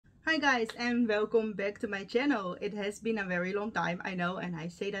Hi guys, and welcome back to my channel. It has been a very long time, I know, and I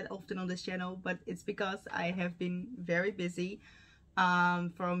say that often on this channel, but it's because I have been very busy.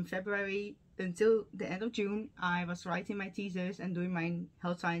 From February until the end of June, I was writing my thesis and doing my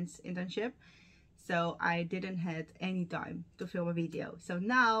health science internship, so I didn't have any time to film a video. So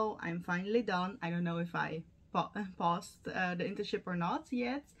now I'm finally done. I don't know if I paused the internship or not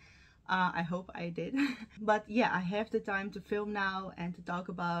yet. I hope I did. But yeah, I have the time to film now and to talk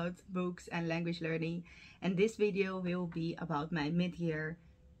about books and language learning. And this video will be about my mid-year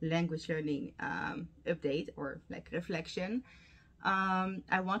language learning update, or like reflection.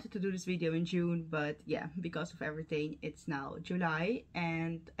 I wanted to do this video in June, but yeah, because of everything, it's now July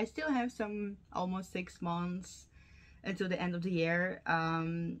and I still have some almost 6 months until the end of the year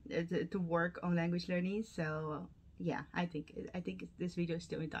to work on language learning. So yeah, I think this video is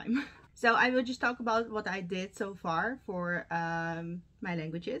still in time. So I will just talk about what I did so far for my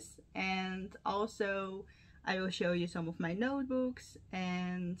languages, and also I will show you some of my notebooks,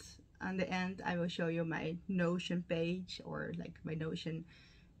 and on the end I will show you my Notion page, or like my Notion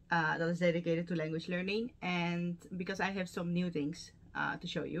that is dedicated to language learning, and because I have some new things to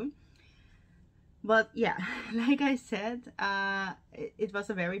show you. But yeah, like I said, it was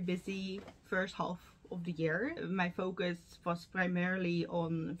a very busy first half of the year. My focus was primarily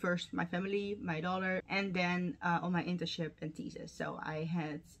on first my family, my daughter, and then on my internship and thesis. So I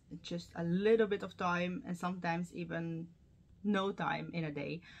had just a little bit of time, and sometimes even no time in a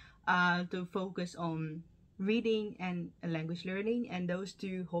day, to focus on reading and language learning, and those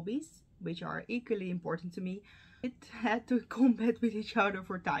two hobbies, which are equally important to me. It had to combat with each other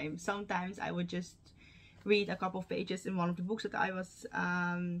for time. Sometimes I would just read a couple of pages in one of the books that I was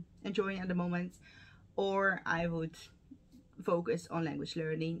enjoying at the moment, or I would focus on language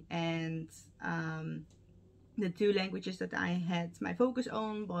learning. And the two languages that I had my focus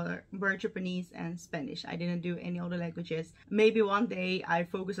on were Japanese and Spanish. I didn't do any other languages. Maybe one day I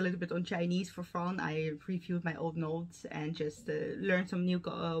focus a little bit on Chinese for fun. I reviewed my old notes and just learned some new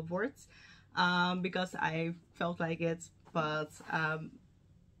words because I felt like it, but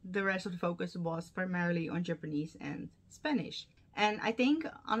the rest of the focus was primarily on Japanese and Spanish. And I think,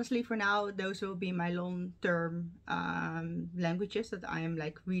 honestly, for now, those will be my long-term languages that I am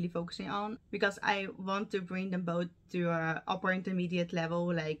like really focusing on, because I want to bring them both to a upper intermediate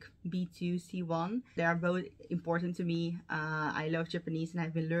level, like B2, C1. They are both important to me. I love Japanese and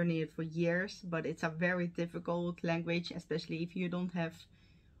I've been learning it for years, but it's a very difficult language, especially if you don't have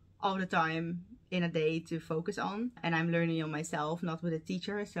all the time in a day to focus on. And I'm learning on myself, not with a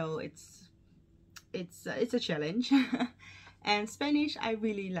teacher, so it's a challenge. And Spanish, I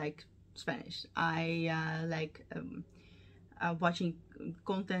really like Spanish. I like watching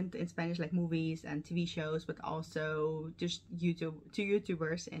content in Spanish, like movies and TV shows, but also just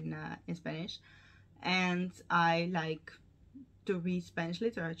YouTubers in Spanish. And I like to read Spanish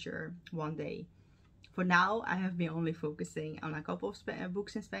literature one day. For now, I have been only focusing on a couple of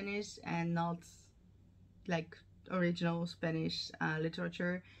books in Spanish, and not like original Spanish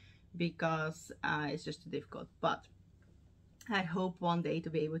literature, because it's just too difficult. But I hope one day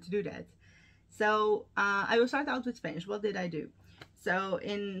to be able to do that. So I will start out with Spanish. What did I do? So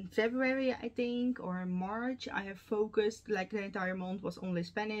in February, I think, or March, I have focused, like the entire month was only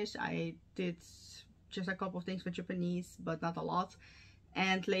Spanish. I did just a couple of things with Japanese, but not a lot.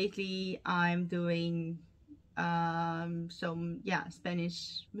 And lately I'm doing some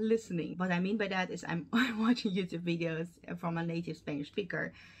Spanish listening. What I mean by that is I'm watching YouTube videos from a native Spanish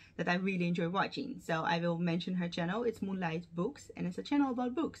speaker that I really enjoy watching. So I will mention her channel. It's Moonlight Books, and it's a channel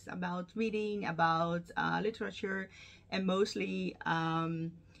about books, about reading, about literature, and mostly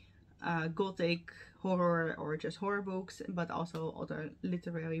gothic horror or just horror books, but also other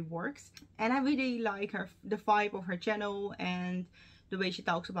literary works. And I really like the vibe of her channel and the way she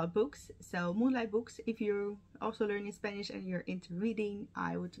talks about books. So Moonlight Books, if you're also learning Spanish and you're into reading,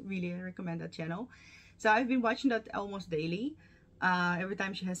 I would really recommend that channel. So I've been watching that almost daily. Every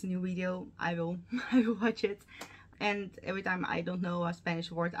time she has a new video, I will watch it. And every time I don't know a Spanish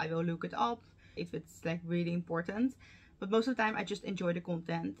word, I will look it up if it's like really important. But most of the time I just enjoy the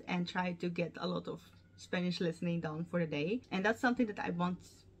content and try to get a lot of Spanish listening done for the day. And that's something that I want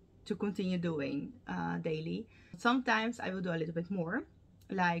to continue doing daily. Sometimes I will do a little bit more,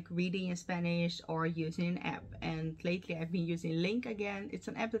 like reading in Spanish or using an app. And lately I've been using Link again. It's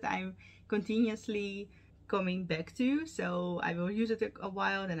an app that I'm continuously coming back to, so I will use it a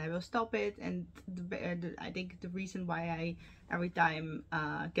while, then I will stop it. And I think the reason why I every time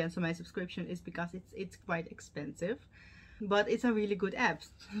cancel my subscription is because it's quite expensive. But it's a really good app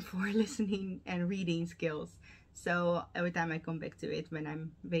for listening and reading skills. So every time I come back to it when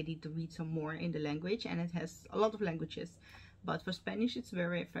I'm ready to read some more in the language, and it has a lot of languages, but for Spanish it's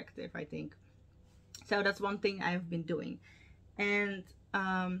very effective, I think. So that's one thing I've been doing. And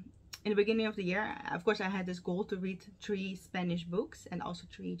in the beginning of the year, of course, I had this goal to read 3 Spanish books and also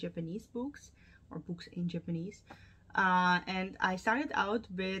 3 Japanese books, or books in Japanese. And I started out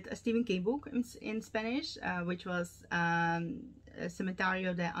with a Stephen King book in Spanish, which was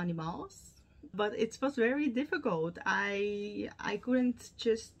Cementerio de Animales. But it was very difficult. I couldn't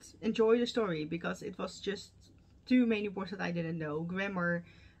just enjoy the story because it was just too many words that I didn't know, grammar,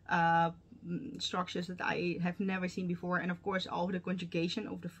 structures that I have never seen before, and of course all the conjugation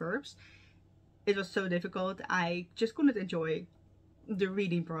of the verbs. It was so difficult. I just couldn't enjoy the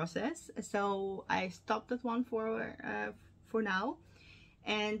reading process, so I stopped that one for now.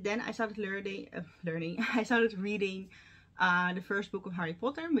 And then I started I started reading the first book of Harry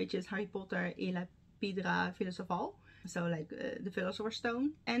Potter, which is Harry Potter y la Piedra Filosofal, so like the Philosopher's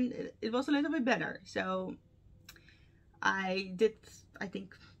Stone, and it was a little bit better. So I did, I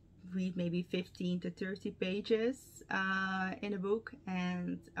think, read maybe 15 to 30 pages in a book,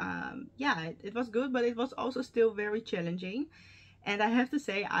 and yeah, it was good, but it was also still very challenging. And I have to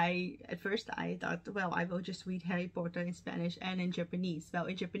say, at first I thought, well, I will just read Harry Potter in Spanish and in Japanese. Well,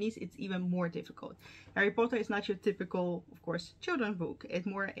 in Japanese it's even more difficult. Harry Potter is not your typical, of course, children's book. It's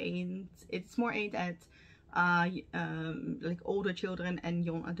more aimed at like older children and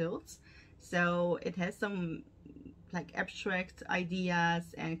young adults. So it has some like abstract ideas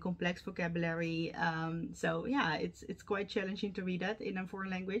and complex vocabulary. So yeah, it's quite challenging to read that in a foreign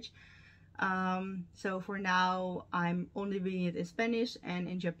language. So for now I'm only reading it in Spanish, and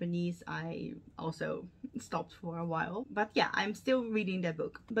in Japanese I also stopped for a while. But yeah, I'm still reading that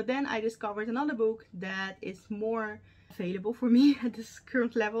book. But then I discovered another book that is more available for me at this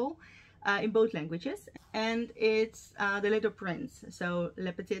current level, in both languages, and it's The Little Prince, so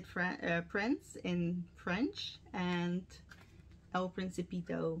Le Petit Prince in French and El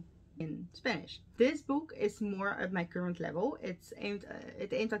Principito in Spanish. This book is more at my current level. It's aimed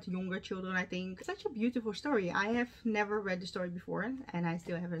at younger children, I think. It's such a beautiful story. I have never read the story before, and I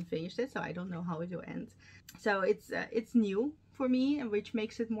still haven't finished it, so I don't know how it will end. So it's new for me, which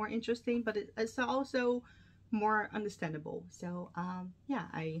makes it more interesting, but it's also more understandable. So yeah,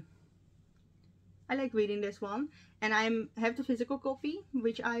 I like reading this one, and I have the physical copy,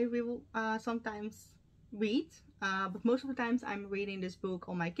 which I will sometimes read, but most of the times I'm reading this book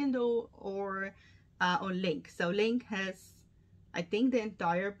on my Kindle or on Link. So Link has, I think, the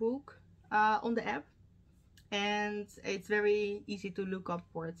entire book on the app, and it's very easy to look up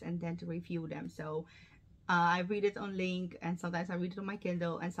words and then to review them. So I read it on Link, and sometimes I read it on my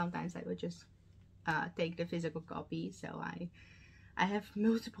Kindle, and sometimes I would just take the physical copy. So I have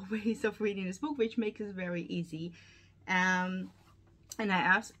multiple ways of reading this book, which makes it very easy. And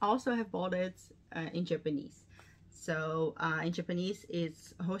I also have bought it in Japanese. So in Japanese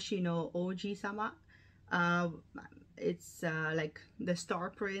it's Hoshino Oji-sama. It's like the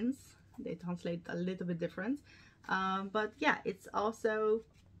Star Prince. They translate a little bit different. But yeah, it's also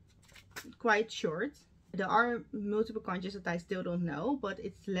quite short. There are multiple kanjis that I still don't know, but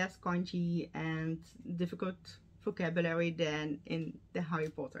it's less kanji and difficult vocabulary than in the Harry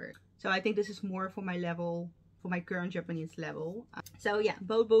Potter. So I think this is more for my level, for my current Japanese level. So yeah,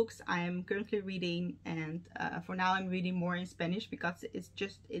 both books I'm currently reading, and for now I'm reading more in Spanish because it's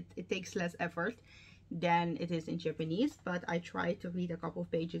just it takes less effort than it is in Japanese, but I try to read a couple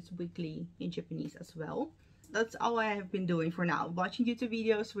of pages weekly in Japanese as well. That's all I have been doing for now. Watching YouTube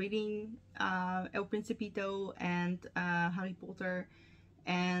videos, reading El Principito and Harry Potter,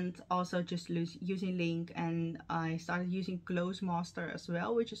 and also just using Link. And I started using Closemaster as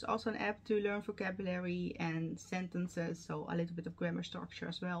well, which is also an app to learn vocabulary and sentences, so a little bit of grammar structure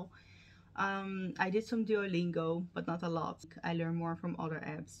as well. I did some Duolingo, but not a lot. I learn more from other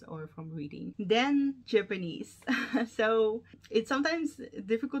apps or from reading. Then Japanese. So it's sometimes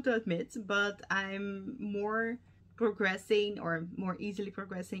difficult to admit, but I'm more progressing, or more easily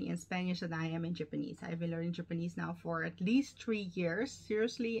progressing, in Spanish than I am in Japanese. I've been learning Japanese now for at least 3 years,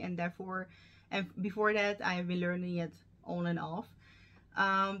 seriously, and before that I've been learning it on and off.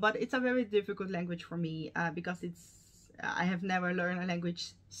 But it's a very difficult language for me because I have never learned a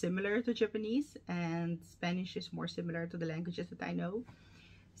language similar to Japanese, and Spanish is more similar to the languages that I know.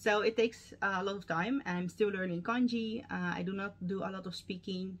 So it takes a lot of time, and I'm still learning kanji. I do not do a lot of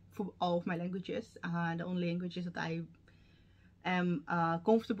speaking for all of my languages. The only languages that I am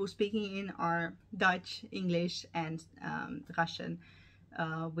comfortable speaking in are Dutch, English, and Russian.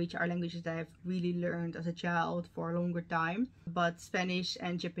 which are languages that I've really learned as a child for a longer time. But Spanish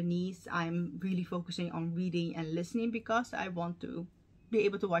and Japanese, I'm really focusing on reading and listening because I want to be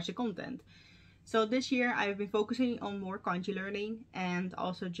able to watch the content. So this year I've been focusing on more kanji learning and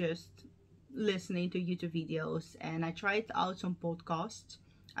also just listening to YouTube videos, and I tried out some podcasts.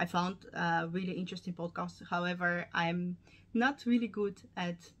 I found really interesting podcasts. However, I'm not really good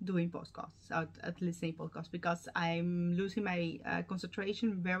at doing podcasts, at listening podcasts, because I'm losing my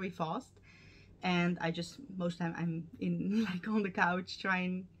concentration very fast, and I just, most of the time I'm in like on the couch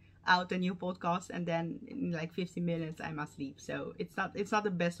trying out a new podcast, and then in like 15 minutes I'm asleep. So it's not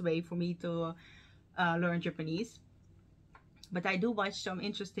the best way for me to learn Japanese. But I do watch some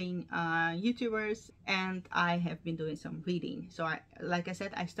interesting YouTubers, and I have been doing some reading. So like I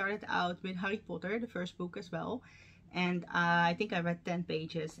said, I started out with Harry Potter, the first book as well. And I think I read 10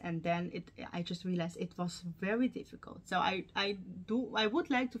 pages, and then I just realized it was very difficult. So I would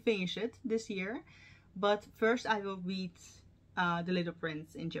like to finish it this year, but first I will read The Little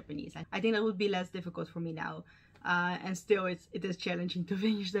Prince in Japanese. I think that would be less difficult for me now. And still it is challenging to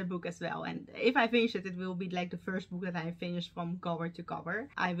finish that book as well. And if I finish it, it will be like the first book that I finished from cover to cover.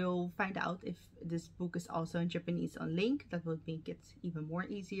 I will find out if this book is also in Japanese on link. That would make it even more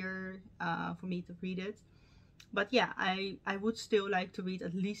easier for me to read it. But yeah, I would still like to read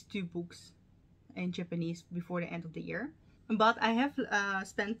at least 2 books in Japanese before the end of the year. But I have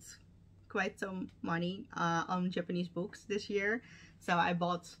spent quite some money on Japanese books this year. So I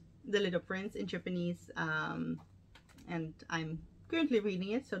bought The Little Prince in Japanese, and I'm currently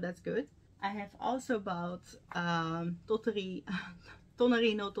reading it, so that's good. I have also bought Tonari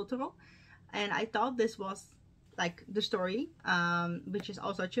no Totoro, and I thought this was like the story, which is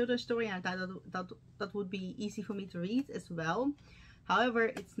also a children's story, and I thought that would be easy for me to read as well. However,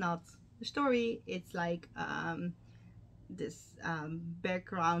 it's not the story, it's like this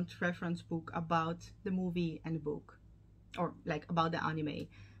background reference book about the movie and the book, or like about the anime,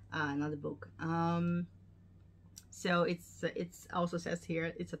 not the book. So it's also says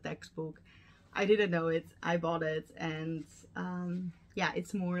here it's a textbook. I didn't know it, I bought it, and yeah,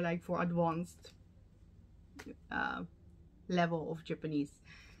 it's more like for advanced level of Japanese.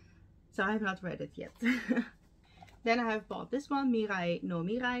 So I have not read it yet. Then I have bought this one, Mirai no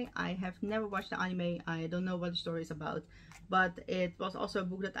Mirai. I have never watched the anime. I don't know what the story is about, but it was also a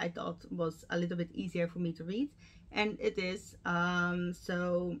book that I thought was a little bit easier for me to read, and it is.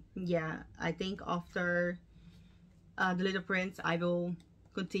 So yeah, I think after The Little Prince, I will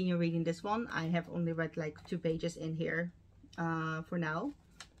continue reading this one. I have only read like 2 pages in here for now.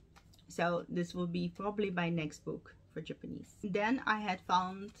 So this will be probably my next book for Japanese. Then I had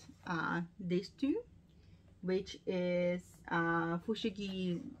found these 2, which is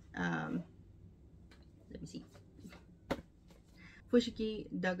Fushigi, let me see, Fushigi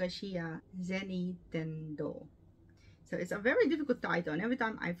Dagashiya Zeni Tendo. So it's a very difficult title, and every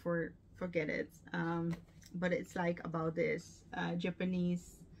time I forget it. But it's like about this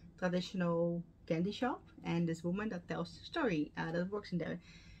Japanese traditional candy shop, and this woman that tells the story that works in there.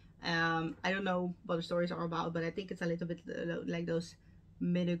 I don't know what the stories are about, but I think it's a little bit like those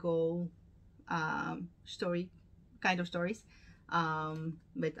medical story kind of stories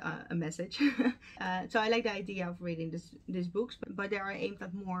with a message. So I like the idea of reading these books, but they are aimed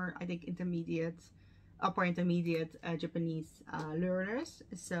at more, I think, upper intermediate Japanese learners.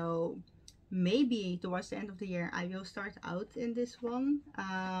 So maybe towards the end of the year I will start out in this one.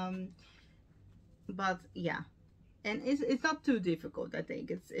 But yeah, and it's not too difficult. I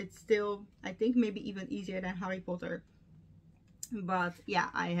think it's still, I think, maybe even easier than Harry Potter. But yeah,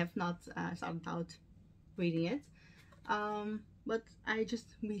 I have not started out reading it. But I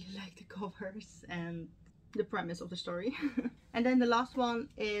just really like the covers and the premise of the story. And then the last one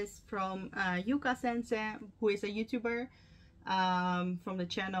is from Yuka Sensei, who is a YouTuber from the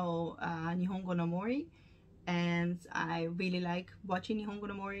channel Nihongo no Mori. And I really like watching Nihongo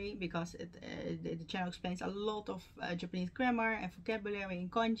no Mori because the channel explains a lot of Japanese grammar and vocabulary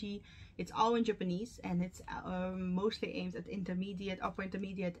and kanji. It's all in Japanese, and it's mostly aimed at intermediate, upper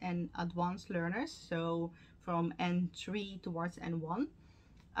intermediate, and advanced learners. So from N3 towards N1.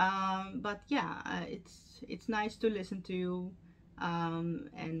 But yeah, it's nice to listen to,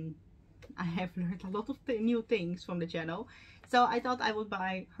 and I have learned a lot of new things from the channel. So I thought I would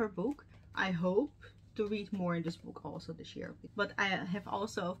buy her book. I hope to read more in this book also this year. But I have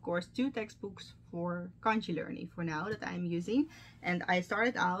also, of course, 2 textbooks for kanji learning for now that I'm using. And I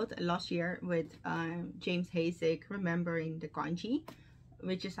started out last year with James Haysick, Remembering the Kanji,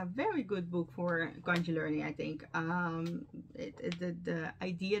 which is a very good book for kanji learning, I think. The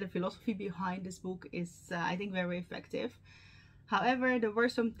idea, the philosophy behind this book is, I think, very effective. However, there were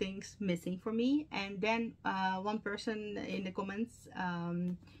some things missing for me, and then one person in the comments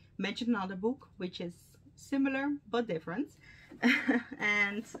mentioned another book which is similar but different.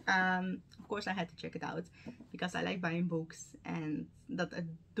 And of course I had to check it out because I like buying books and that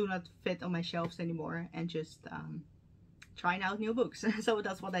do not fit on my shelves anymore, and just trying out new books. So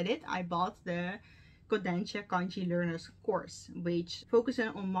that's what I did. I bought the Kodansha Kanji Learners course, which focuses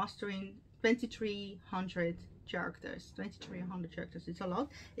on mastering 2300 characters. 2300 characters, it's a lot.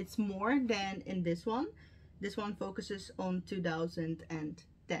 It's more than in this one. This one focuses on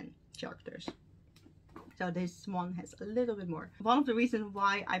 2010 characters. So this one has a little bit more. One of the reasons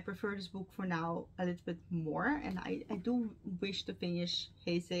why I prefer this book for now a little bit more, and I do wish to finish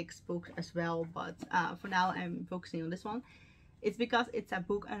Hasek's book as well, but for now I'm focusing on this one. It's because it's a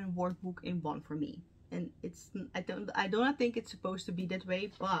book and a workbook in one for me. And I do not think it's supposed to be that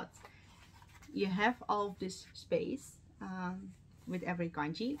way, but you have all of this space with every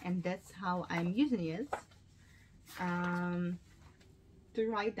kanji, and that's how I'm using it to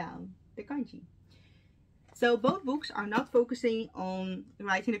write down the kanji. So both books are not focusing on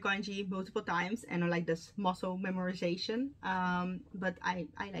writing the kanji multiple times and on like this muscle memorization, but I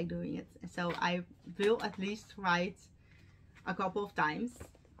like doing it. So I will at least write a couple of times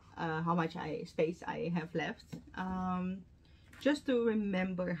how much space I have left, just to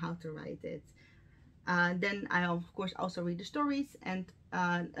remember how to write it. Then I of course also read the stories, and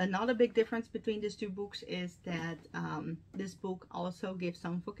another big difference between these two books is that this book also gives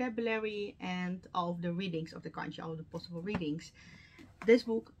some vocabulary and all of the readings of the kanji, all of the possible readings. This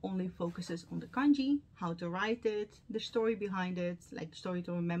book only focuses on the kanji, how to write it, the story behind it, like the story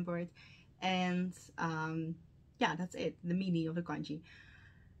to remember it, and yeah, that's it, the meaning of the kanji,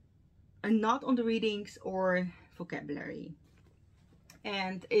 and not on the readings or vocabulary.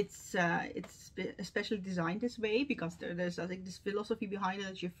 And it's especially designed this way because there's I think this philosophy behind it,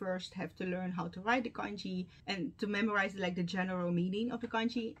 that you first have to learn how to write the kanji and to memorize like the general meaning of the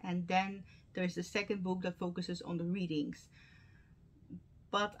kanji, and then there's the second book that focuses on the readings.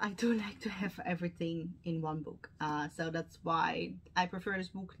 But I do like to have everything in one book, so that's why I prefer this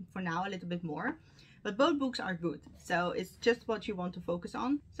book for now a little bit more. But both books are good, so it's just what you want to focus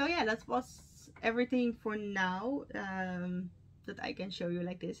on. So yeah, that was everything for now. That I can show you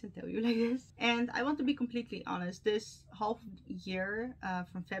like this and tell you like this. And I want to be completely honest, this half year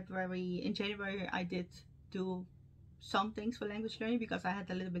from February, in January I did do some things for language learning because I had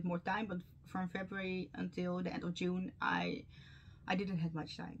a little bit more time, but from February until the end of June I didn't have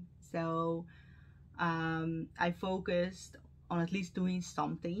much time. So I focused on at least doing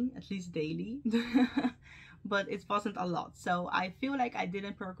something, at least daily. But it wasn't a lot, so I feel like I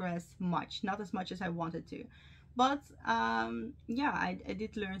didn't progress much, not as much as I wanted to. But yeah, I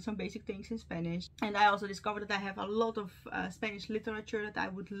did learn some basic things in Spanish, and I also discovered that I have a lot of Spanish literature that I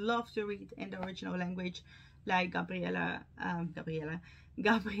would love to read in the original language, like Gabriel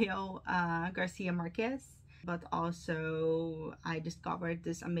Garcia Marquez. But also I discovered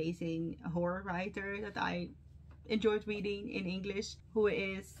this amazing horror writer that I enjoyed reading in English, who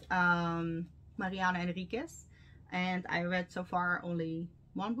is Mariana Enriquez, and I read so far only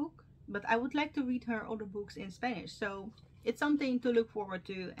one book, but I would like to read her other books in Spanish, so it's something to look forward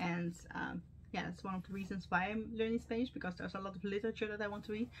to. And yeah, that's one of the reasons why I'm learning Spanish, because there's a lot of literature that I want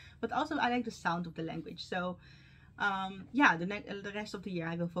to read, but also I like the sound of the language. So yeah, the rest of the year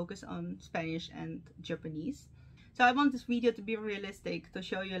I will focus on Spanish and Japanese. So I want this video to be realistic, to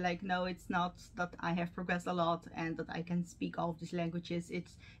show you like, no, it's not that I have progressed a lot and that I can speak all of these languages.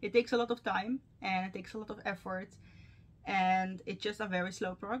 It takes a lot of time and it takes a lot of effort, and it's just a very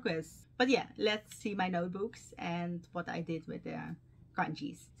slow progress. But yeah, let's see my notebooks and what I did with the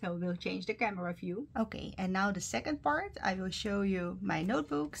kanjis. So we'll change the camera view. Okay, and now the second part, I will show you my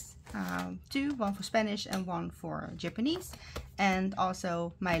notebooks, two, one for Spanish and one for Japanese, and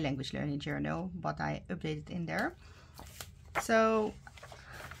also my language learning journal, what I updated in there. So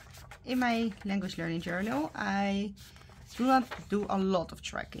in my language learning journal, I do not do a lot of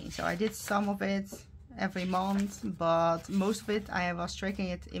tracking. So I did some of it every month, but most of it I was tracking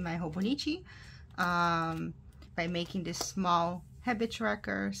it in my Hobonichi by making this small habit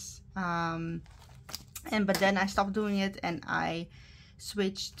trackers, but then I stopped doing it and I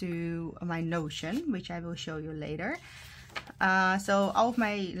switched to my Notion, which I will show you later. So all of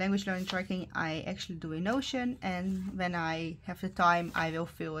my language learning tracking I actually do in Notion, and when I have the time I will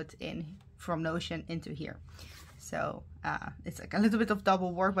fill it in from Notion into here. So it's like a little bit of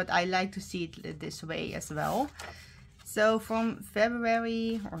double work, but I like to see it this way as well. So from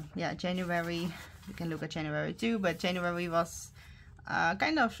February, or yeah, January, you can look at January too, but January was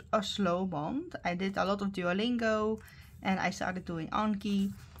kind of a slow month. I did a lot of Duolingo and I started doing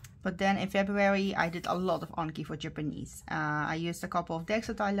Anki. But then in February, I did a lot of Anki for Japanese. I used a couple of decks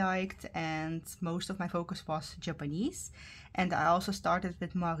that I liked, and most of my focus was Japanese. And I also started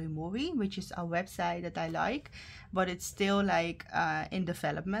with Marimori, which is a website that I like, but it's still like in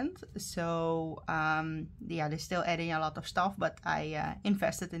development. So yeah, they're still adding a lot of stuff, but I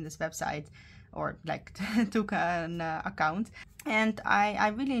invested in this website, or like took an account, and I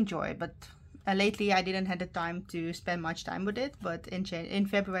really enjoy it. But lately I didn't have the time to spend much time with it, but in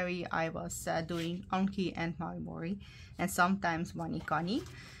February I was doing Anki and Marimori, and sometimes Wanikani.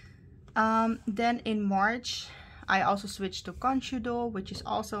 Then in March I also switched to Kanshudo, which is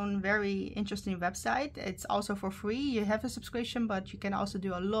also a very interesting website. It's also for free. You have a subscription, but you can also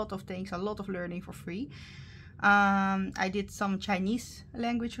do a lot of things, a lot of learning for free. I did some Chinese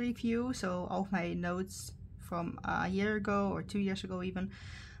language review, so all of my notes from a year ago or 2 years ago even.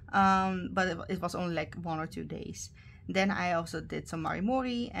 But it was only like 1 or 2 days. Then I also did some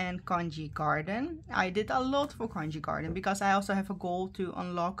Marimori and Kanji Garden. I did a lot for Kanji Garden because I also have a goal to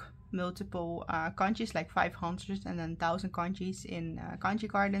unlock multiple kanjis, like 500 and then 1000 kanjis in Kanji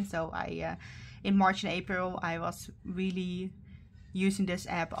Garden. So I in March and April I was really using this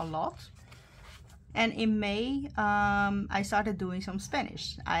app a lot. And in May I started doing some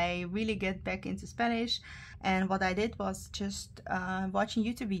Spanish. I really get back into Spanish, and what I did was just watching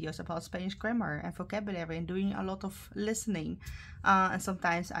YouTube videos about Spanish grammar and vocabulary and doing a lot of listening, and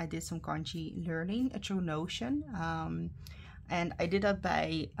sometimes I did some kanji learning through Notion, and I did that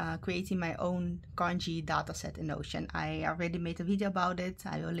by creating my own kanji dataset in Notion. I already made a video about it.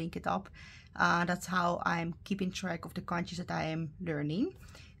 I will link it up. That's how I'm keeping track of the kanjis that I am learning.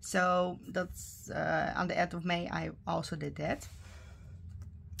 So that's on the end of May I also did that.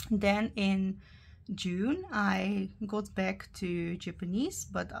 Then in June I got back to Japanese,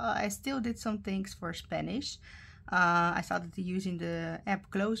 but I still did some things for Spanish. I started using the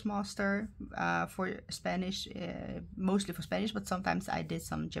app Closemaster for Spanish, mostly for Spanish, but sometimes I did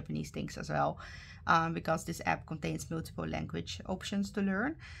some Japanese things as well, because this app contains multiple language options to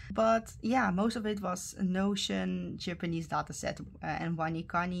learn. But yeah, most of it was Notion, Japanese dataset, and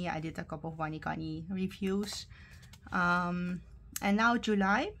Wanikani. I did a couple of Wanikani reviews. And now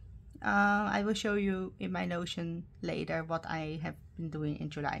July, I will show you in my Notion later what I have been doing in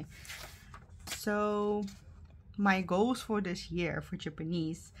July. So my goals for this year for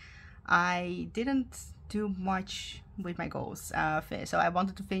Japanese, I didn't do much with my goals. So I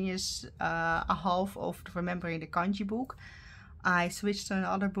wanted to finish a half of Remembering the Kanji book. I switched to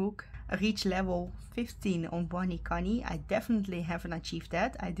another book, reach level 15 on Wanikani. I definitely haven't achieved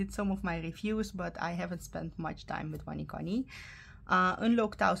that. I did some of my reviews, but I haven't spent much time with Wanikani.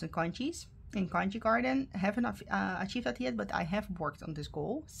 Unlock 1000 kanjis in Kanji Garden. Haven't achieved that yet, but I have worked on this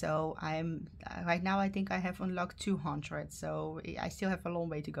goal. So I'm right now I think I have unlocked 200, so I still have a long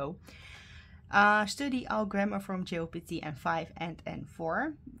way to go. Study all grammar from JLPT N5 and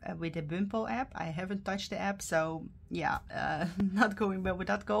N4 with the Bumpo app. I haven't touched the app, so yeah, not going well with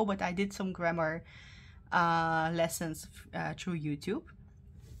that goal, but I did some grammar lessons through YouTube.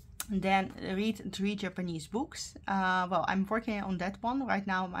 Then read 3 Japanese books. Well, I'm working on that one right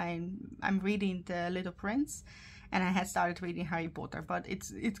now. I'm reading The Little Prince, and I had started reading Harry Potter, but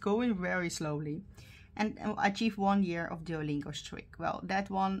it's going very slowly. And achieve 1 year of Duolingo streak. Well, that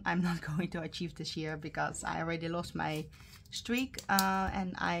one I'm not going to achieve this year because I already lost my streak,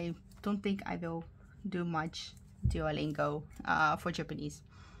 and I don't think I will do much Duolingo for Japanese.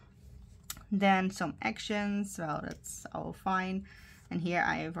 Then some actions. Well, that's all fine. And here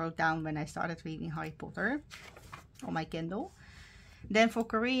I wrote down when I started reading Harry Potter on my Kindle. Then for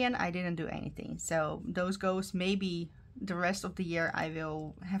Korean, I didn't do anything. So those goals, maybe the rest of the year I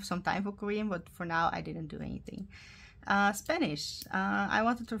will have some time for Korean, but for now I didn't do anything. Spanish. I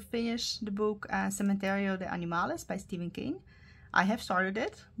wanted to finish the book Cementerio de Animales by Stephen King. I have started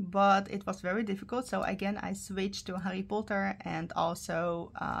it, but it was very difficult. So again, I switched to Harry Potter and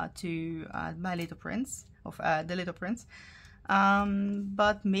also to My Little Prince, of The Little Prince.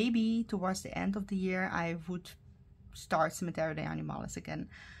 But maybe towards the end of the year I would start Cementerio de Animales again.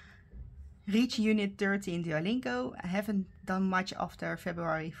 Reach Unit 30 in Duolingo. I haven't done much after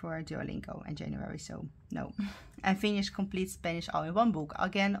February for Duolingo and January, so no. And finish Complete Spanish all in one book.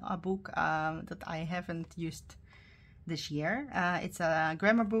 Again, a book that I haven't used this year. It's a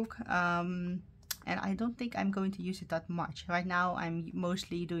grammar book, and I don't think I'm going to use it that much. Right now I'm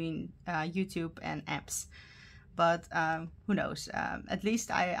mostly doing YouTube and apps. But who knows, at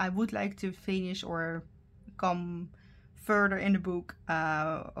least I would like to finish or come further in the book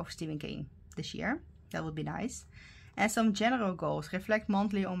of Stephen King this year. That would be nice. And some general goals: reflect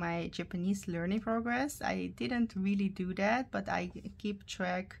monthly on my Japanese learning progress. I didn't really do that, but I keep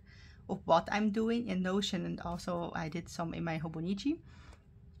track of what I'm doing in Notion, and also I did some in my Hobonichi.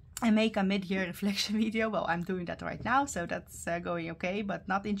 I make a mid-year reflection video. Well, I'm doing that right now, so that's going okay, but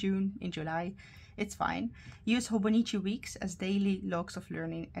not in June, in July. It's fine. Use Hobonichi weeks as daily logs of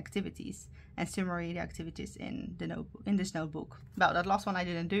learning activities and summary the activities in the notebook, in this notebook. Well, that last one I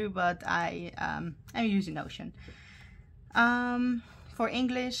didn't do, but I'm using Notion. For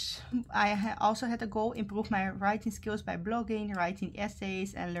English, I also had a goal: improve my writing skills by blogging, writing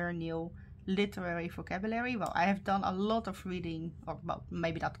essays, and learn new literary vocabulary. Well, I have done a lot of reading, or well,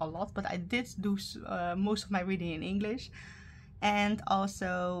 maybe not a lot, but I did do most of my reading in English. And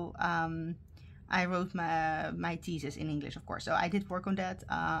also I wrote my thesis in English, of course, so I did work on that.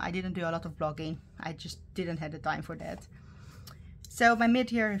 I didn't do a lot of blogging. I just didn't have the time for that. So my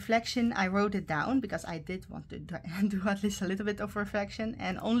mid-year reflection, I wrote it down because I did want to do at least a little bit of reflection,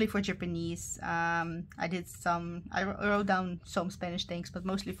 and only for Japanese. I wrote down some Spanish things, but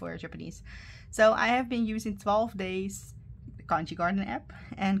mostly for Japanese. So I have been using 12 days the Kanji Garden app,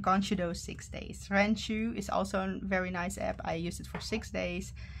 and Kanshudo 6 days. Renshu is also a very nice app. I used it for 6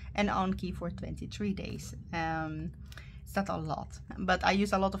 days, and Anki for 23 days. It's not a lot, but I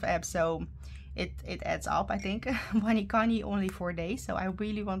use a lot of apps, so it adds up, I think. Wanikani only 4 days, so I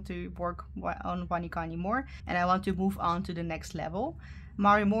really want to work on Wanikani more, and I want to move on to the next level.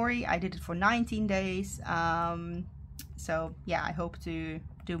 Mori, I did it for 19 days. So yeah, I hope to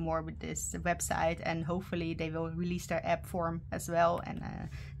do more with this website, and hopefully they will release their app form as well, and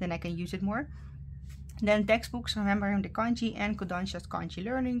then I can use it more. Then textbooks, remembering the kanji, and Kodansha's kanji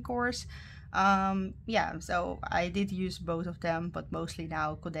learning course. Yeah, so I did use both of them, but mostly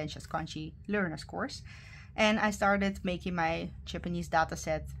now Kodansha's kanji learners course. And I started making my Japanese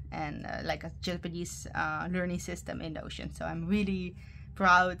dataset and like a Japanese learning system in Notion. So I'm really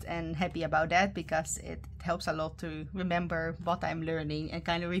proud and happy about that, because it helps a lot to remember what I'm learning and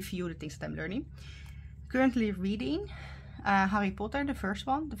kind of review the things that I'm learning. Currently reading Harry Potter, the first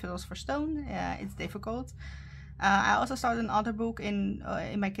one, The Philosopher's Stone. It's difficult. I also started another book in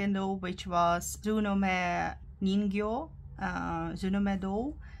my Kindle, which was Tsunome Ningyo, Tsunome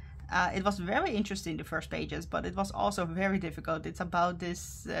Doll. It was very interesting, the first pages, but it was also very difficult. It's about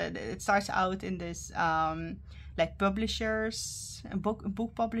this, it starts out in this like publishers,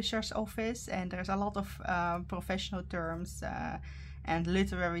 book publishers office, and there's a lot of professional terms and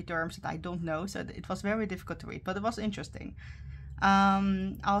literary terms that I don't know, so it was very difficult to read, but it was interesting.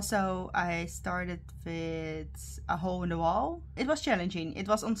 Also, I started with A Hole in the Wall. It was challenging. It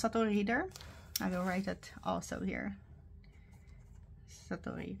was on Satori Reader. I will write it also here.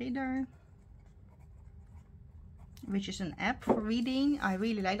 Satori Reader, which is an app for reading. I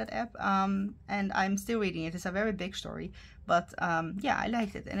really like that app, and I'm still reading it. It's a very big story, but yeah, I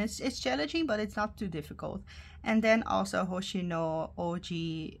liked it, and it's challenging, but it's not too difficult. And then also Hoshino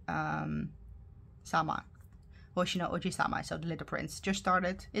Oji Sama. Hoshino Oji-sama, so The Little Prince, just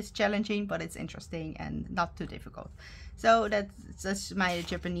started. It's challenging, but it's interesting and not too difficult. So that's my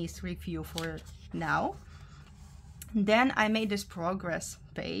Japanese review for now. Then I made this progress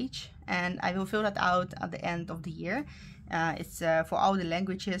page, and I will fill that out at the end of the year. It's for all the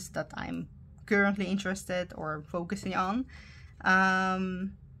languages that I'm currently interested or focusing on.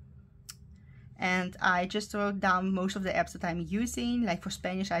 And I just wrote down most of the apps that I'm using. Like for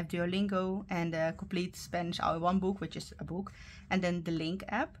Spanish, I have Duolingo and the Complete Spanish All-in-One book, which is a book, and then the Link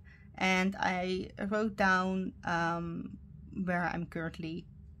app. And I wrote down where I'm currently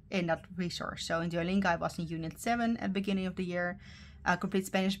in that resource. So in Duolingo, I was in Unit 7 at the beginning of the year. Complete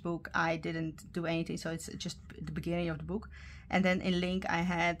Spanish book, I didn't do anything, so it's just the beginning of the book. And then in Link, I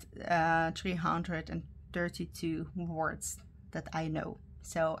had 332 words that I know.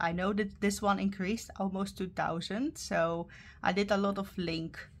 So I know that this one increased almost 2,000. So I did a lot of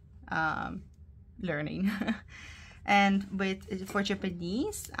Link learning. And for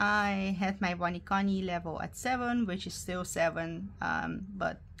Japanese, I had my Wanikani level at 7, which is still 7.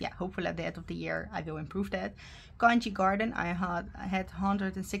 But yeah, hopefully at the end of the year, I will improve that. Kanji Garden, I had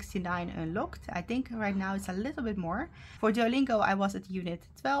 169 unlocked. I think right now it's a little bit more. For Duolingo, I was at Unit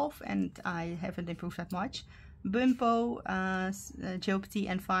 12, and I haven't improved that much. Bumpo, Geopathy,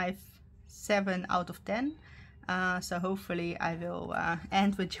 and 7 out of 10. So hopefully I will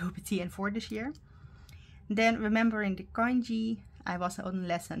end with Geopathy and 4 this year. Then remembering the kanji, I was on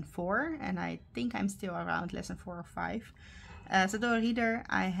lesson 4, and I think I'm still around lesson 4 or 5. Satori Reader,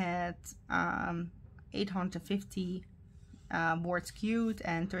 I had 850 words queued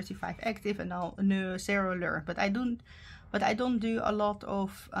and 35 active, and 0 learned. But I don't but I don't do a lot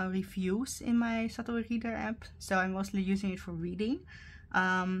of reviews in my subtle reader app, so I'm mostly using it for reading.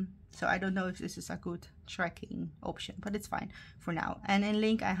 So I don't know if this is a good tracking option, but it's fine for now. And in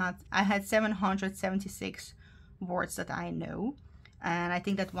Link I had 776 words that I know, and I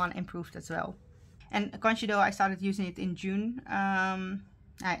think that one improved as well. And Kanji-do, I started using it in June. I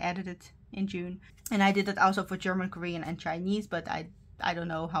added it in June, and I did it also for German, Korean and Chinese, but I don't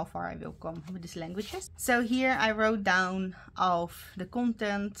know how far I will come with these languages. So here I wrote down of the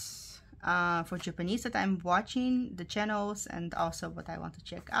content for Japanese that I'm watching, the channels, and also what I want to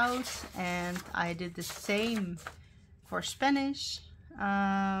check out. And I did the same for Spanish.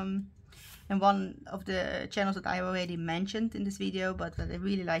 And one of the channels that I already mentioned in this video, but that I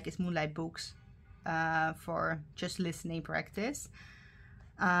really like, is Moonlight Books, for just listening practice.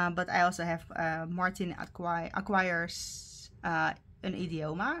 But I also have Martin Acquires an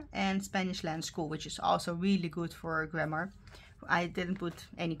Idioma and Spanish Land School, which is also really good for grammar. I didn't put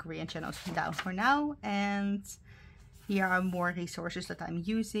any Korean channels down for now, and here are more resources that I'm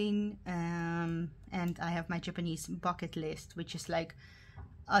using, and I have my Japanese bucket list, which is like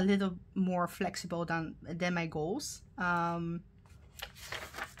a little more flexible than my goals, and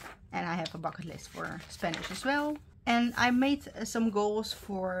I have a bucket list for Spanish as well. And I made some goals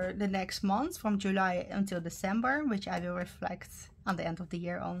for the next month, from July until December, which I will reflect on the end of the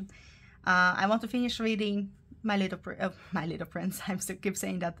year on. I want to finish reading My Little Prince. I still keep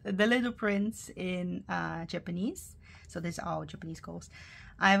saying that. The Little Prince in Japanese. So these are all Japanese goals.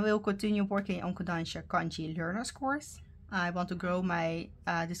 I will continue working on Kodansha Kanji Learners course. I want to grow my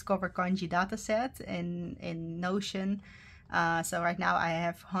Discover Kanji dataset in Notion. So right now I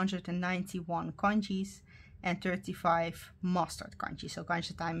have 191 kanjis and 35 mastered kanji. So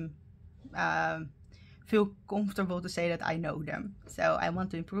kanji that I'm feel comfortable to say that I know them. So I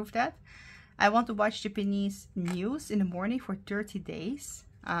want to improve that. I want to watch Japanese news in the morning for 30 days.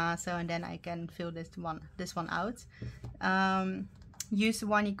 And then I can fill this one out. Use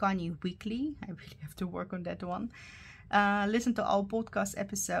Wanikani weekly. I really have to work on that one. Listen to all podcast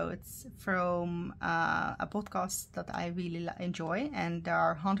episodes from a podcast that I really enjoy, and there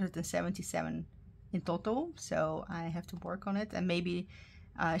are 177 in total, so I have to work on it, and maybe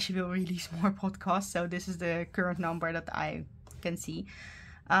she will release more podcasts. So this is the current number that I can see.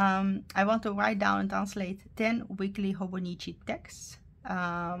 I want to write down and translate 10 weekly Hobonichi texts.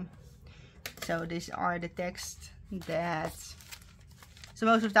 So these are the texts that, so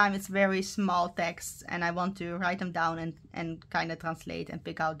most of the time it's very small texts, and I want to write them down and kind of translate and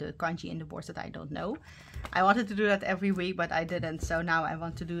pick out the kanji in the words that I don't know. I wanted to do that every week, but I didn't, so now I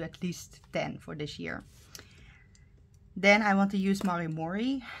want to do at least 10 for this year. Then I want to use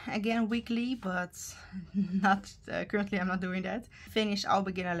Mori again weekly, but not currently I'm not doing that. Finish all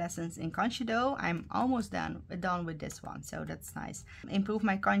beginner lessons in Kanji-do. I'm almost done with this one, so that's nice. Improve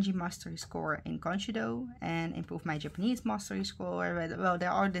my kanji mastery score in Kanji-do and improve my Japanese mastery score. Well,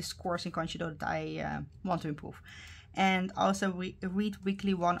 there are the scores in Kanji-do that I want to improve. And also read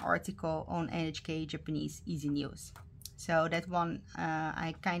weekly one article on NHK Japanese Easy News. So that one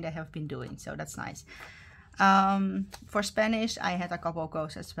I kind of have been doing, so that's nice. For Spanish, I had a couple of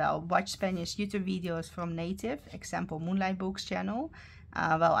goals as well. Watch Spanish YouTube videos from native, example Moonlight Books channel.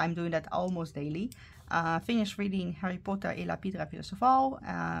 Well, I'm doing that almost daily. Finish reading Harry Potter y la Piedra Filosofal.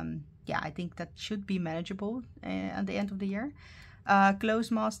 Yeah, I think that should be manageable at the end of the year.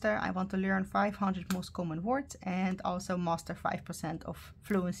 Close master, I want to learn 500 most common words and also master 5% of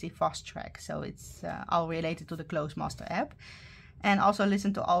fluency fast track. So it's all related to the Close Master app. And also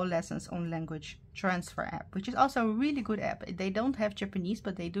listen to all lessons on language transfer app, which is also a really good app. They don't have Japanese,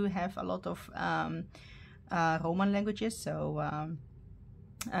 but they do have a lot of Roman languages. So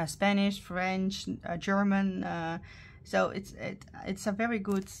Spanish, French, German. So it's a very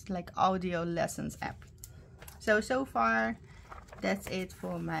good like audio lessons app. So far that's it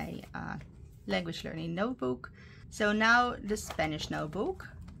for my language learning notebook. So now the Spanish notebook.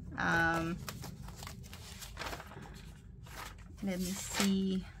 Let me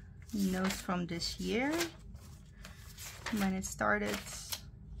see notes from this year when it started.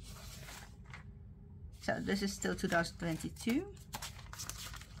 So this is still 2022.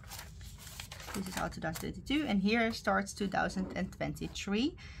 This is all 2022, and here starts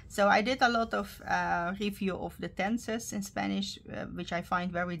 2023. So I did a lot of review of the tenses in Spanish, which I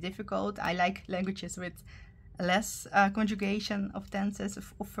find very difficult. I like languages with less conjugation of tenses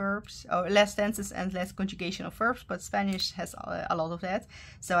of verbs, or less tenses and less conjugation of verbs, but Spanish has a lot of that,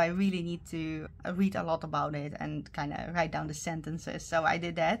 so I really need to read a lot about it and kind of write down the sentences. So I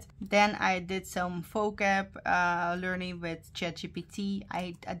did that. Then I did some vocab learning with ChatGPT.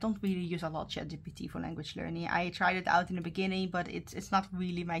 I don't really use a lot ChatGPT for language learning. I tried it out in the beginning, but it's not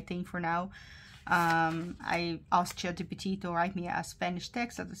really my thing for now. I asked ChatGPT to write me a Spanish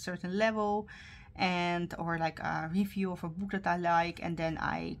text at a certain level, and or like a review of a book that I like, and then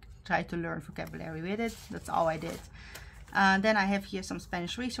I try to learn vocabulary with it. That's all I did. Then I have here some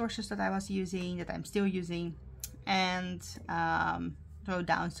Spanish resources that I was using, that I'm still using, and wrote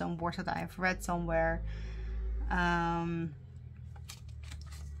down some words that I have read somewhere. I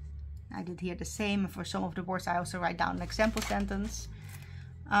did here the same. For some of the words I also write down an example sentence.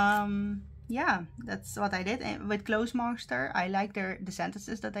 Yeah, that's what I did. And with Closemaster, I like the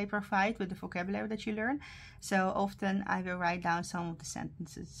sentences that they provide with the vocabulary that you learn. So often I will write down some of the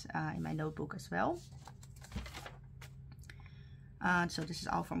sentences in my notebook as well. So this is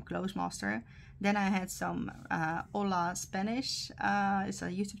all from Closemaster. Then I had some Hola Spanish. It's a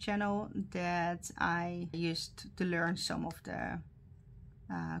YouTube channel that I used to learn some of the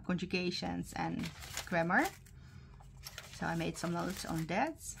conjugations and grammar. So I made some notes on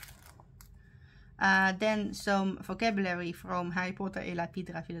that. Then some vocabulary from Harry Potter et la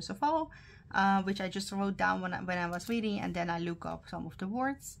Piedra Filosofal, which I just wrote down when I was reading, and then I look up some of the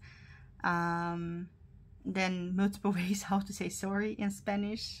words. Then multiple ways how to say sorry in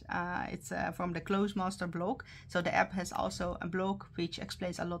Spanish. It's from the Closemaster blog. So the app has also a blog which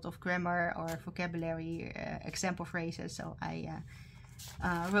explains a lot of grammar or vocabulary, example phrases. So I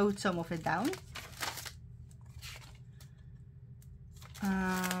wrote some of it down.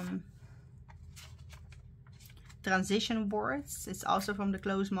 Transition words. It's also from the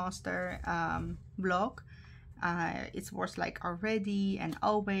Closemaster blog. It's words like already and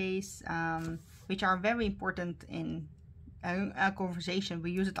always, which are very important in a conversation. We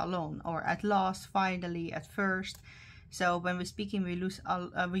use it alone, or at last, finally, at first. So when we're speaking, we use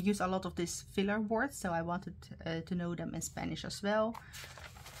a lot of these filler words. So I wanted to know them in Spanish as well.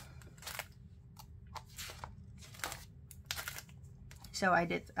 So I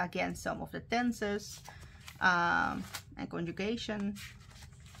did again some of the tenses and conjugation.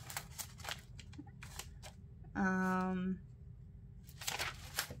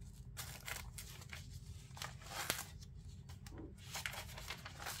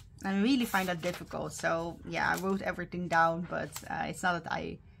 I really find that difficult. So yeah, I wrote everything down, but it's not that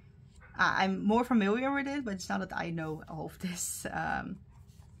I'm more familiar with it, but it's not that I know all of this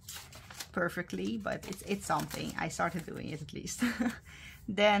perfectly, but it's something. I started doing it at least.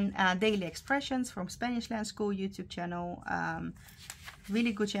 Then daily expressions from Spanish Land School YouTube channel.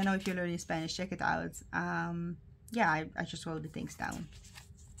 Really good channel if you're learning Spanish, check it out. Yeah, I just wrote the things down.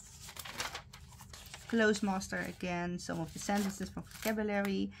 Closemaster again, some of the sentences from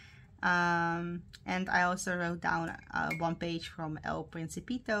vocabulary. And I also wrote down one page from El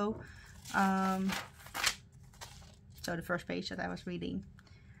Principito. So the first page that I was reading.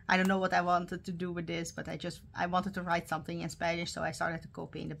 I don't know what I wanted to do with this, but I wanted to write something in Spanish, so I started to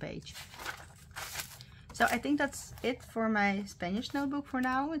copy in the page. So I think that's it for my Spanish notebook for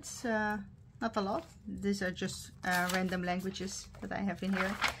now. It's not a lot. These are just random languages that I have in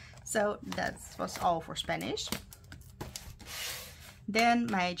here. So that was all for Spanish. Then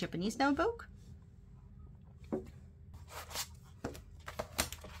my Japanese notebook.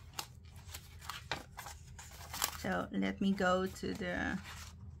 So let me go to the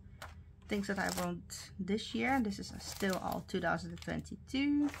things that I wrote this year. This is still all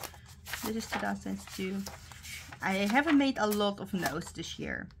 2022. This is 2022. I haven't made a lot of notes this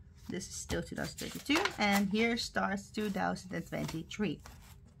year. This is still 2022, and here starts 2023.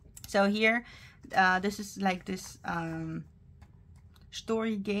 So here, this is like this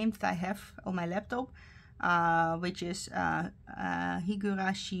story game that I have on my laptop, which is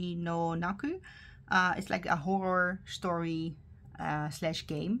Higurashi no Naku. It's like a horror story slash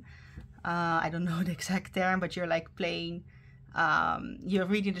game. I don't know the exact term, but you're like playing, you're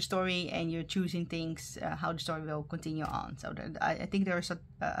reading the story and you're choosing things, how the story will continue on. So I think there is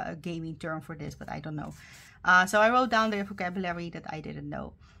a gaming term for this, but I don't know. So I wrote down the vocabulary that I didn't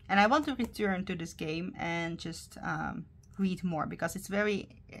know. And I want to return to this game and just read more, because it's very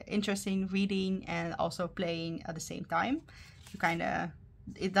interesting reading and also playing at the same time. You kind of,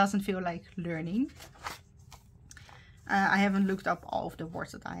 it doesn't feel like learning. I haven't looked up all of the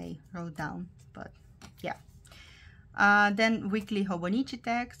words that I wrote down, but yeah. Then weekly Hobonichi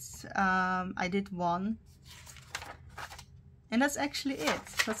texts. I did one. And that's actually it.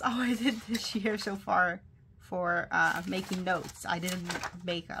 That's all I did this year so far for making notes. I didn't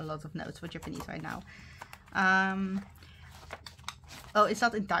make a lot of notes for Japanese right now. Oh, it's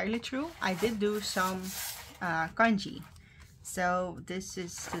not entirely true. I did do some kanji. So this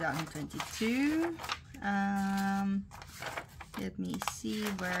is 2022. Let me see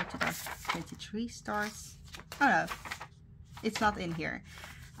where 2023 starts. Oh no, it's not in here.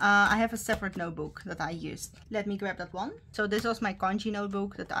 I have a separate notebook that I used. Let me grab that one. So this was my kanji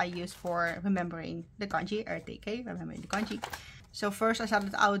notebook that I used for remembering the kanji, RTK, remembering the kanji. So first I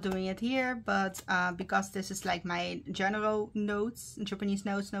started out doing it here, but because this is like my general notes, Japanese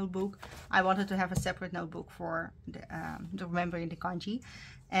notes notebook, I wanted to have a separate notebook for the remembering the kanji.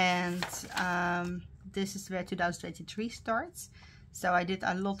 And this is where 2023 starts. So I did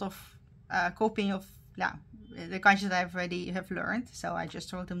a lot of copying of the kanji that I already have learned. So I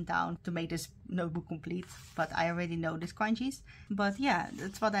just wrote them down to make this notebook complete, but I already know these kanjis. But yeah,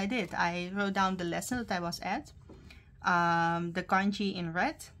 that's what I did. I wrote down the lesson that I was at. The kanji in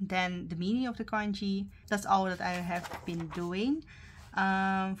red, then the meaning of the kanji. That's all that I have been doing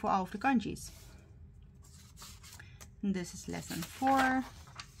for all of the kanjis. And this is lesson 4,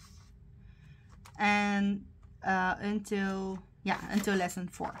 and until lesson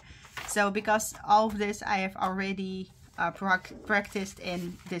 4. So because all of this I have already practiced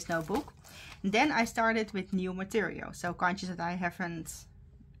in this notebook, then I started with new material, so kanjis that I haven't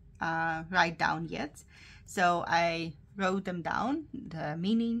write down yet. So I wrote them down, the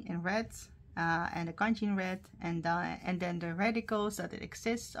meaning in red and the kanji in red, and then the radicals that it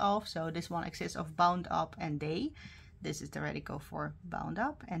exists of. So this one exists of bound up and day. This is the radical for bound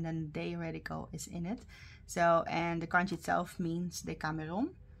up, and then the day radical is in it. So, and the kanji itself means Decameron.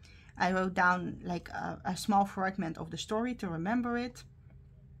 I wrote down like a small fragment of the story to remember it.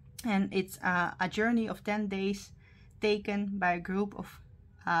 And it's a journey of 10 days taken by a group of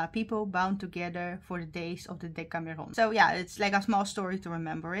people bound together for the days of the Decameron. So yeah, it's like a small story to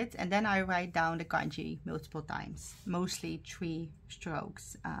remember it. And then I write down the kanji multiple times, mostly 3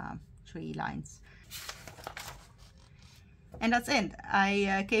 strokes, 3 lines. And that's it.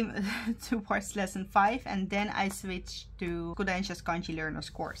 I came towards lesson 5, and then I switched to Kodensha's Kanji Learner's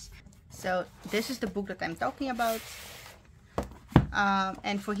course. So this is the book that I'm talking about.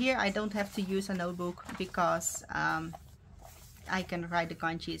 And for here I don't have to use a notebook because I can write the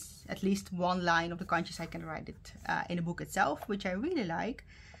kanjis, at least one line of the kanjis I can write it in the book itself, which I really like.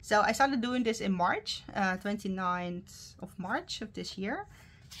 So I started doing this in March, 29th of March of this year.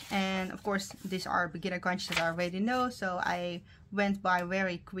 And of course these are beginner kanjis that I already know, so I went by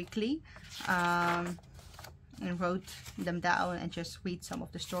very quickly and wrote them down and just read some of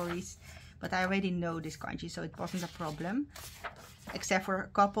the stories. But I already know this kanji, so it wasn't a problem, except for a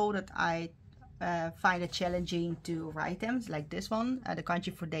couple that I find it challenging to write them, like this one, the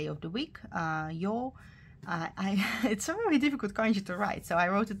kanji for day of the week, yo. It's a very difficult kanji to write, so I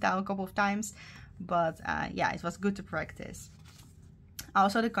wrote it down a couple of times, but yeah, it was good to practice.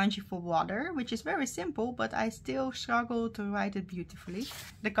 Also the kanji for water, which is very simple, but I still struggle to write it beautifully.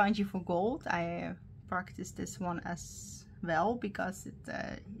 The kanji for gold, I practiced this one as well because it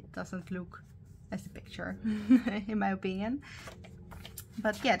doesn't look as the picture, in my opinion.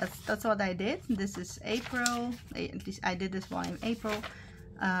 But yeah, that's what I did. This is April. At least I did this one in April.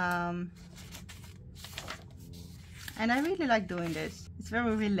 And I really like doing this. It's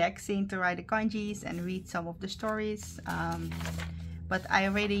very relaxing to write the kanjis and read some of the stories. But I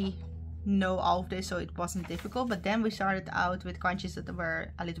already know all of this, so it wasn't difficult. But then we started out with kanjis that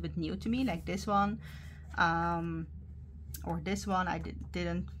were a little bit new to me, like this one. Or this one. I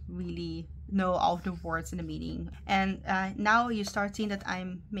didn't really know all of the words and the meaning. And now you start seeing that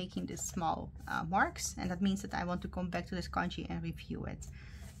I'm making these small marks, and that means that I want to come back to this kanji and review it.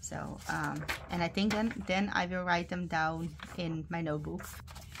 So and I think then I will write them down in my notebook.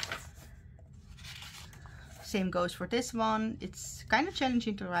 Same goes for this one. It's kind of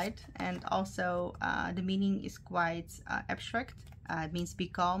challenging to write, and also the meaning is quite abstract. It means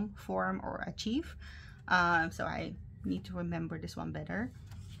become, form, or achieve. So I need to remember this one better.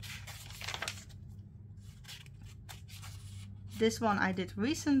 This one I did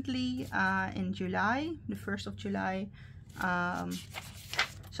recently in July, the 1st of July.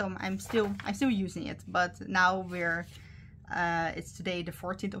 So I'm still using it, but now it's today the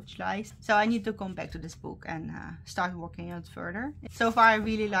 14th of July, so I need to come back to this book and start working on it further. So far I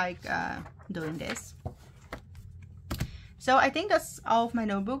really like doing this. So I think that's all of my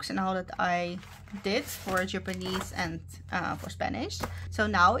notebooks and all that I did for Japanese and for Spanish. So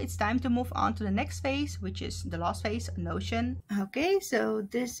now it's time to move on to the next phase, which is the last phase, Notion. Okay, so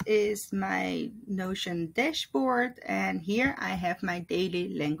this is my Notion dashboard, and here I have my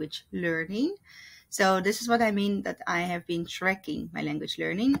daily language learning. So this is what I mean that I have been tracking my language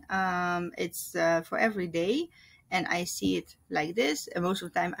learning. It's for every day, and I see it like this. And most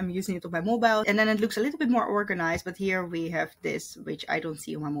of the time I'm using it on my mobile, and then it looks a little bit more organized. But here we have this, which I don't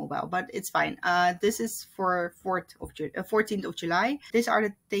see on my mobile, but it's fine. This is for 14th of July. These are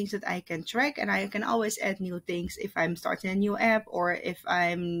the things that I can track, and I can always add new things if I'm starting a new app or if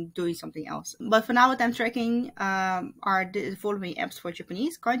I'm doing something else. But for now, what I'm tracking are the following apps for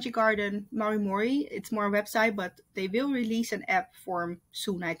Japanese: Kanji Garden, Mori. It's more a website, but they will release an app form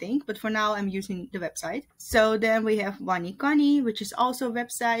soon, I think. But for now, I'm using the website. So then we have Wanikani, which is also a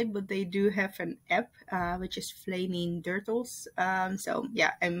website, but they do have an app, which is Flaming Turtles. So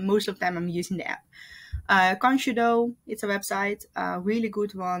yeah, and most of the time I'm using the app. Kanshudo, it's a website, a really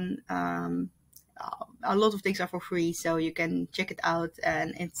good one. A lot of things are for free, so you can check it out,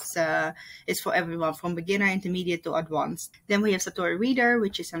 and it's for everyone from beginner, intermediate to advanced. Then we have Satori Reader,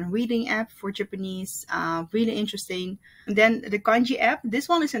 which is a reading app for Japanese, really interesting. And then the kanji app, this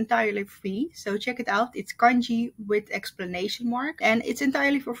one is entirely free, so check it out. It's kanji with exclamation mark, and it's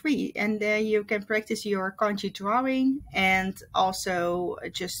entirely for free. And then you can practice your kanji drawing and also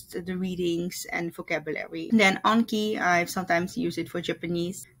just the readings and vocabulary. And then Anki, I've sometimes used it for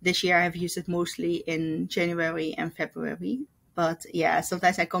Japanese. This year I've used it mostly in January and February. But yeah,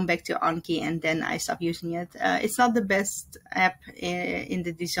 sometimes I come back to Anki and then I stop using it. It's not the best app in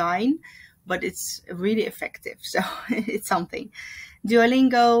the design, but it's really effective. So it's something.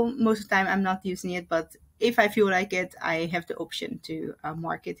 Duolingo, most of the time I'm not using it, but if I feel like it, I have the option to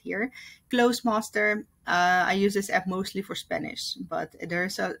mark it here. Closemaster, I use this app mostly for Spanish, but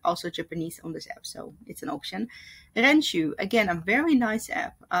there's also Japanese on this app, so it's an option. Renshu, again, a very nice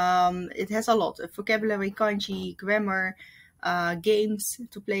app. It has a lot of vocabulary, kanji, grammar, games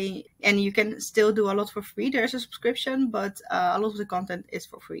to play, and you can still do a lot for free. There's a subscription, but a lot of the content is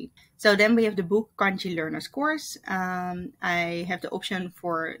for free. So then we have the book Kanji Learner's Course. I have the option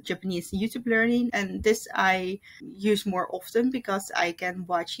for Japanese YouTube learning, and this I use more often because I can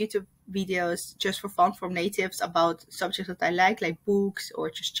watch YouTube videos just for fun from natives about subjects that I like books or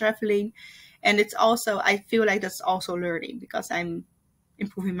just traveling. And it's also, I feel like that's also learning because I'm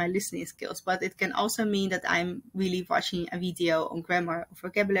improving my listening skills, but it can also mean that I'm really watching a video on grammar or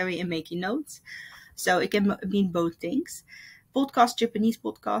vocabulary and making notes. So it can mean both things. Podcasts, Japanese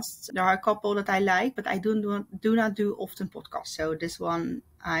podcasts, there are a couple that I like, but I do not do often podcasts. So this one,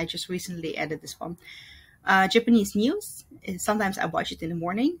 I just recently added this one. Japanese news, sometimes I watch it in the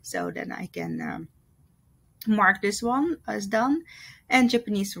morning, so then I can mark this one as done. And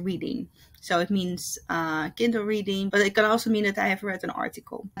Japanese reading. So it means Kindle reading, but it can also mean that I have read an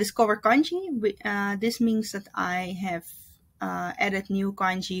article. Discover kanji. This means that I have added new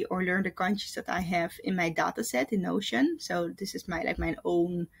kanji or learned the kanjis that I have in my dataset in Notion. So this is my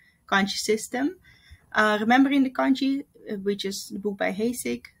own kanji system. Remembering the kanji, which is the book by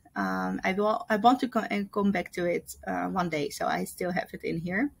Heisig. I want to come back to it one day, so I still have it in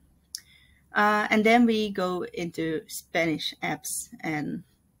here. And then we go into Spanish apps and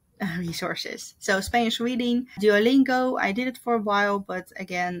resources. So Spanish reading, Duolingo, I did it for a while, but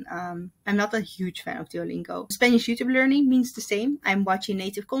again, I'm not a huge fan of Duolingo. Spanish YouTube learning means the same. I'm watching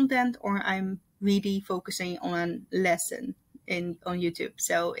native content or I'm really focusing on a lesson on YouTube.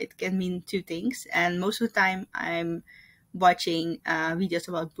 So it can mean two things. And most of the time I'm watching videos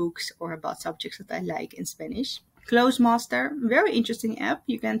about books or about subjects that I like in Spanish. Closemaster, very interesting app.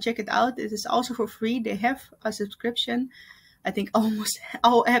 You can check it out. It is also for free. They have a subscription. I think almost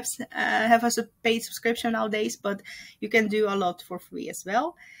all apps have a paid subscription nowadays, but you can do a lot for free as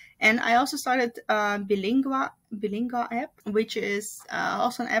well. And I also started Bilingua app, which is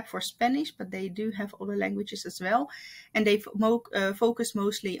also an app for Spanish, but they do have other languages as well. And they focus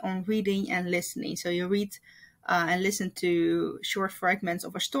mostly on reading and listening. So you read and listen to short fragments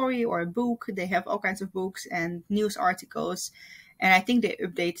of a story or a book. They have all kinds of books and news articles. And I think they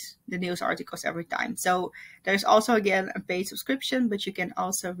update the news articles every time. So there's also, again, a paid subscription, but you can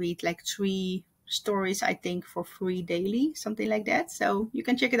also read 3 stories, I think, for free daily, something like that. So you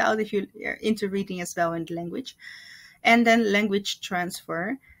can check it out if you're into reading as well in the language. And then language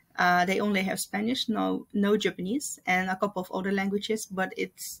transfer. They only have Spanish, no Japanese, and a couple of other languages, but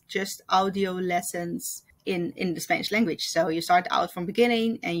it's just audio lessons in the Spanish language. So you start out from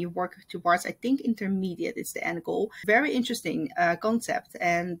beginning and you work towards, I think, intermediate is the end goal. Very interesting concept.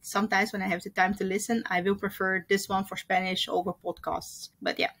 And sometimes when I have the time to listen, I will prefer this one for Spanish over podcasts.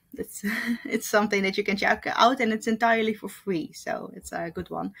 But yeah, it's something that you can check out and it's entirely for free. So it's a good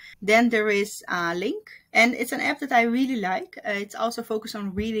one. Then there is Link, and it's an app that I really like. It's also focused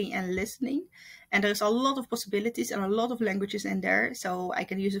on reading and listening. And there's a lot of possibilities and a lot of languages in there. So I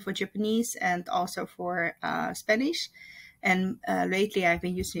can use it for Japanese and also for Spanish. And lately I've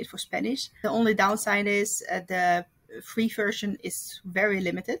been using it for Spanish. The only downside is the free version is very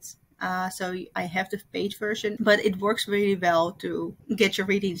limited. So I have the paid version, but it works really well to get your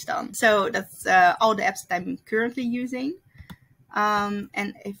readings done. So that's all the apps that I'm currently using.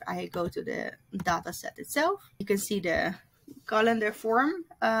 And if I go to the data set itself, you can see the calendar form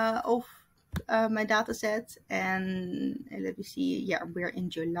of my data set. And let me see, yeah, we're in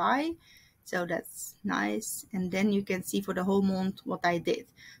July. So that's nice. And then you can see for the whole month what I did.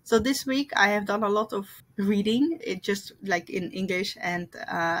 So this week I have done a lot of reading, it just like in English, and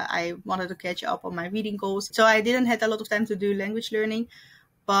I wanted to catch up on my reading goals. So I didn't have a lot of time to do language learning,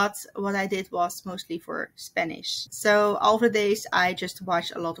 but what I did was mostly for Spanish. So all the days I just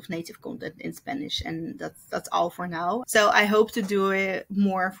watch a lot of native content in Spanish, and that's all for now. So I hope to do it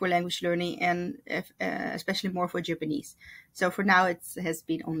more for language learning, and especially more for Japanese. So for now it has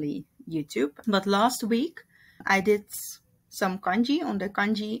been only YouTube. But last week I did some kanji on the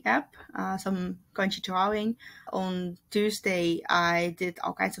kanji app, some kanji drawing. On Tuesday I did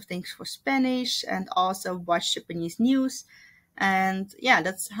all kinds of things for Spanish and also watched Japanese news. And yeah,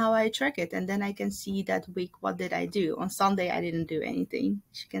 that's how I track it. And then I can see that week, what did I do? On Sunday, I didn't do anything,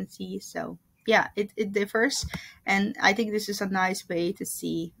 as you can see. So yeah, it differs. And I think this is a nice way to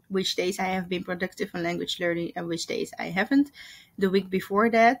see which days I have been productive in language learning and which days I haven't. The week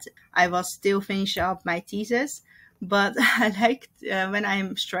before that, I was still finishing up my thesis. But I like when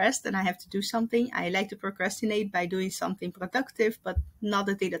I'm stressed and I have to do something, I like to procrastinate by doing something productive, but not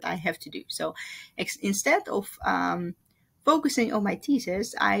the thing that I have to do. So instead of focusing on my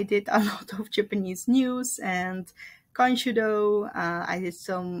thesis, I did a lot of Japanese news and Kanshudo. I did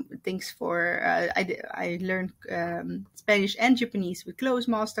some things for, I learned Spanish and Japanese with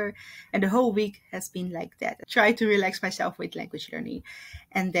Closemaster, and the whole week has been like that. I tried to relax myself with language learning.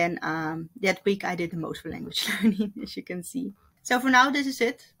 And then that week I did the most for language learning, as you can see. So for now, this is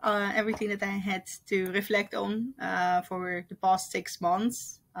it. Everything that I had to reflect on for the past 6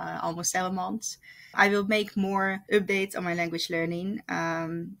 months, almost 7 months. I will make more updates on my language learning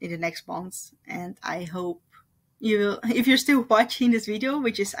in the next months. And I hope you will, if you're still watching this video,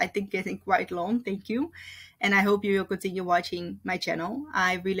 which is I think getting quite long, thank you. And I hope you will continue watching my channel.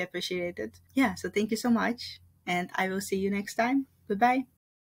 I really appreciate it. Yeah, so thank you so much. And I will see you next time. Goodbye.